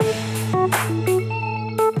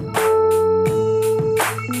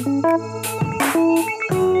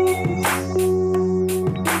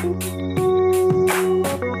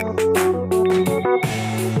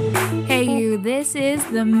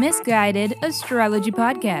Misguided Astrology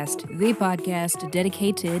Podcast, the podcast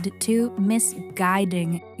dedicated to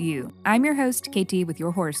misguiding you. I'm your host, KT, with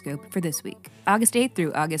your horoscope for this week, August 8th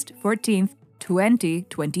through August 14th,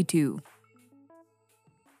 2022.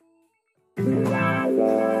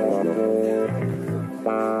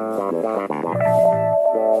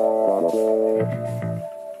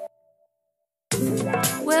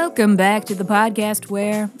 Welcome back to the podcast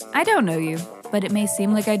where I don't know you, but it may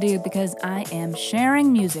seem like I do because I am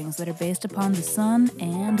sharing musings that are based upon the sun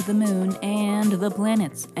and the moon and the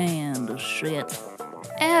planets and shit.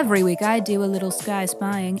 Every week I do a little sky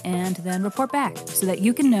spying and then report back so that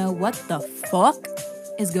you can know what the fuck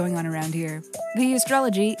is going on around here. The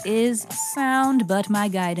astrology is sound, but my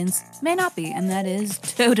guidance may not be, and that is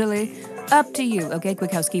totally up to you. Okay,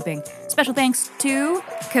 quick housekeeping. Special thanks to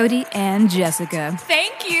Cody and Jessica.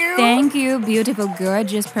 Thank you! Thank you, beautiful,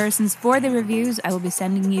 gorgeous persons, for the reviews. I will be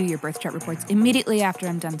sending you your birth chart reports immediately after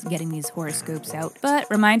I'm done getting these horoscopes out. But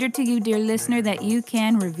reminder to you, dear listener, that you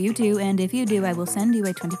can review too, and if you do, I will send you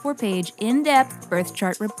a 24-page, in-depth birth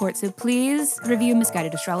chart report. So please review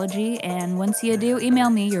Misguided Astrology, and once you do, email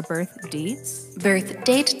me your birth dates, birth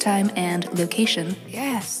date, time, and location.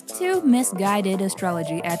 Yes, to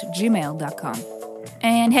misguidedastrology@gmail.com.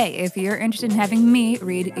 And hey, if you're interested in having me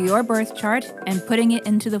read your birth chart and putting it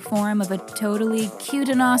into the form of a totally cute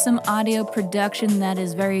and awesome audio production that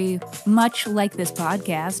is very much like this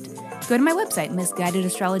podcast, go to my website,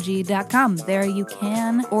 misguidedastrology.com. There you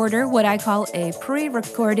can order what I call a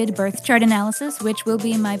pre-recorded birth chart analysis, which will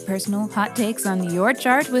be my personal hot takes on your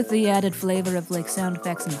chart with the added flavor of like sound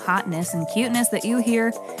effects and hotness and cuteness that you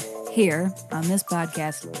hear here on this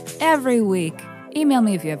podcast every week. Email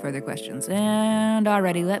me if you have further questions. And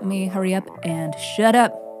already, let me hurry up and shut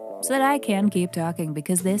up so that I can keep talking,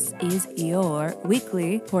 because this is your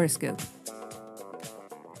weekly horoscope.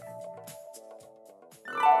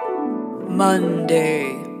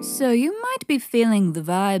 Monday. So you might be feeling the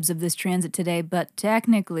vibes of this transit today, but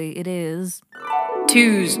technically it is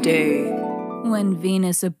Tuesday, when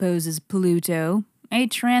Venus opposes Pluto, a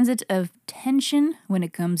transit of tension when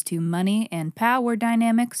it comes to money and power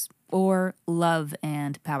dynamics, or love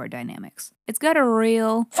and power dynamics. It's got a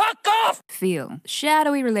real fuck off feel.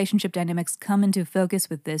 Shadowy relationship dynamics come into focus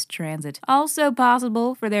with this transit. Also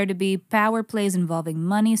possible for there to be power plays involving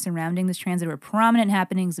money surrounding this transit, or prominent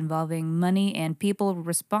happenings involving money and people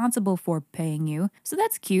responsible for paying you. So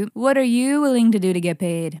that's cute. What are you willing to do to get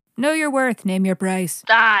paid? Know your worth, name your price.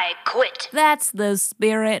 I quit. That's the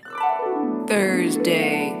spirit.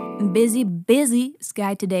 Thursday. Busy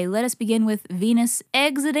sky today. Let us begin with Venus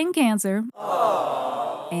exiting Cancer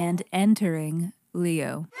and entering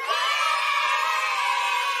Leo.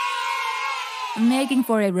 Making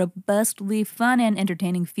for a robustly fun and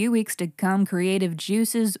entertaining few weeks to come. Creative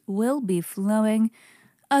juices will be flowing.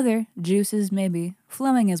 Other juices may be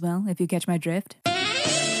flowing as well, if you catch my drift.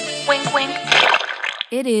 Wink, wink.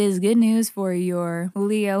 It is good news for your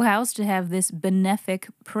Leo house to have this benefic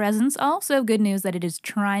presence. Also good news that it is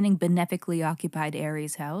trining benefically occupied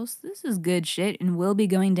Aries house. This is good shit and will be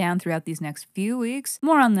going down throughout these next few weeks.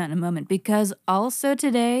 More on that in a moment, because also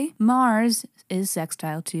today, Mars is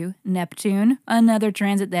sextile to Neptune. Another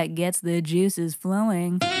transit that gets the juices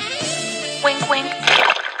flowing. Wink, wink.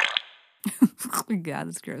 Oh my God,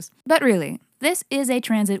 that's gross. But really, this is a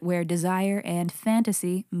transit where desire and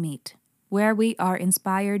fantasy meet, where we are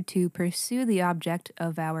inspired to pursue the object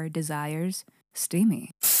of our desires.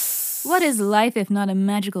 Steamy. What is life if not a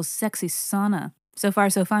magical, sexy sauna? So far,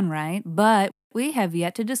 so fun, right? But we have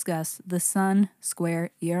yet to discuss the Sun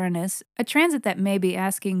square Uranus, a transit that may be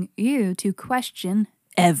asking you to question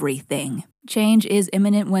everything. Change is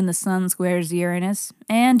imminent when the Sun squares Uranus,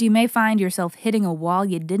 and you may find yourself hitting a wall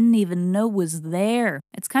you didn't even know was there.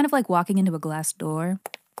 It's kind of like walking into a glass door.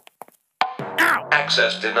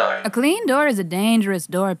 Access denied. A clean door is a dangerous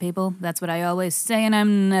door, people. That's what I always say, and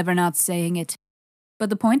I'm never not saying it. But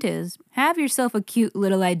the point is, have yourself a cute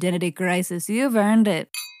little identity crisis. You've earned it.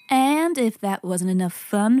 And if that wasn't enough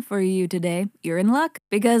fun for you today, you're in luck.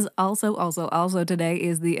 Because also today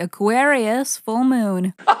is the Aquarius full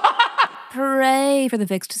moon. Hooray for the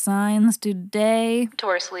fixed signs today.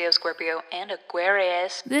 Taurus, Leo, Scorpio, and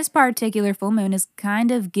Aquarius. This particular full moon is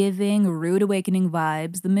kind of giving rude awakening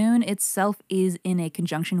vibes. The moon itself is in a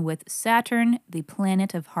conjunction with Saturn, the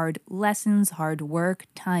planet of hard lessons, hard work,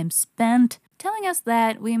 time spent, telling us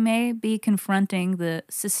that we may be confronting the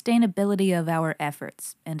sustainability of our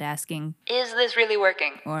efforts and asking, Is this really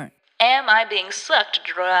working? Or, Am I being sucked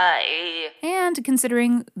dry? and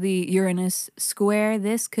considering the Uranus square,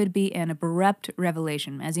 this could be an abrupt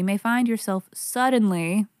revelation, as you may find yourself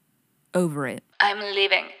suddenly over it. I'm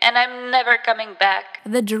leaving, and I'm never coming back.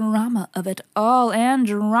 The drama of it all, and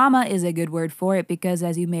drama is a good word for it because,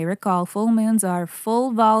 as you may recall, full moons are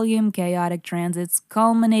full-volume, chaotic transits,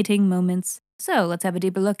 culminating moments. So let's have a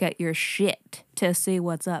deeper look at your shit to see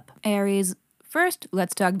what's up. Aries, first,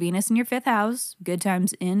 let's talk Venus in your 5th house. Good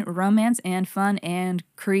times in romance and fun and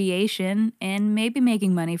creation, and maybe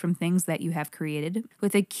making money from things that you have created.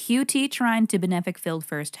 With a QT trine to benefic-filled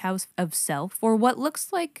 1st house of self, for what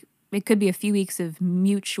looks like it could be a few weeks of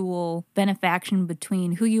mutual benefaction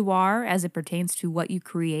between who you are as it pertains to what you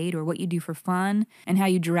create or what you do for fun and how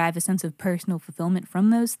you derive a sense of personal fulfillment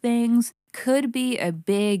from those things. Could be a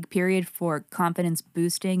big period for confidence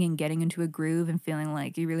boosting and getting into a groove and feeling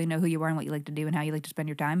like you really know who you are and what you like to do and how you like to spend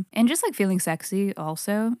your time. And just like feeling sexy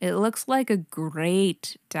also, it looks like a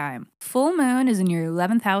great time. Full moon is in your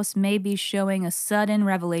 11th house, may be showing a sudden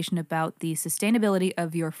revelation about the sustainability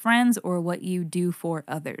of your friends or what you do for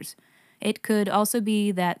others. It could also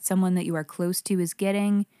be that someone that you are close to is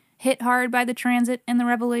getting hit hard by the transit and the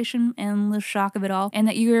revelation and the shock of it all, and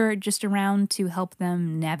that you're just around to help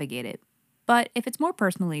them navigate it. But if it's more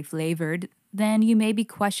personally flavored, then you may be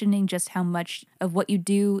questioning just how much of what you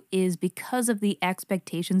do is because of the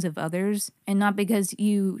expectations of others and not because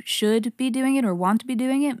you should be doing it or want to be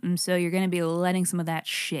doing it, and so you're going to be letting some of that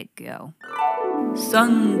shit go.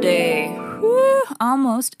 Sunday. Whew,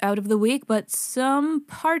 almost out of the week, but some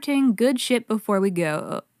parting good shit before we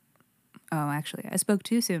go. Oh, actually, I spoke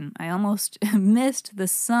too soon. I almost missed the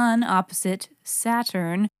Sun opposite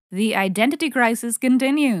Saturn. The identity crisis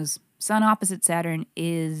continues. Sun opposite Saturn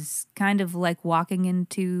is kind of like walking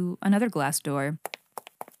into another glass door.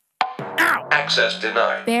 Ow! Access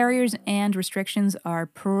denied. Barriers and restrictions are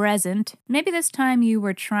present. Maybe this time you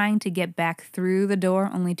were trying to get back through the door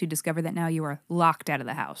only to discover that now you are locked out of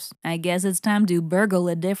the house. I guess it's time to burgle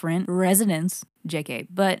a different residence. JK,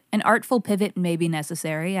 but an artful pivot may be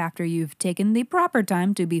necessary after you've taken the proper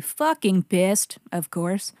time to be fucking pissed, of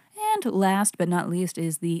course. And last but not least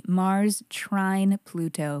is the Mars trine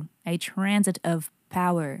Pluto, a transit of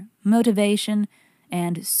power, motivation,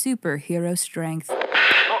 and superhero strength. Look,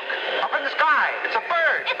 up in the sky. It's a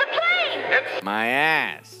bird. It's a plane! It's my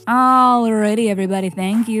ass. Alrighty, everybody,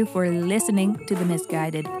 thank you for listening to the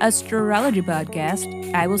Misguided Astrology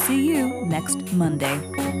Podcast. I will see you next Monday.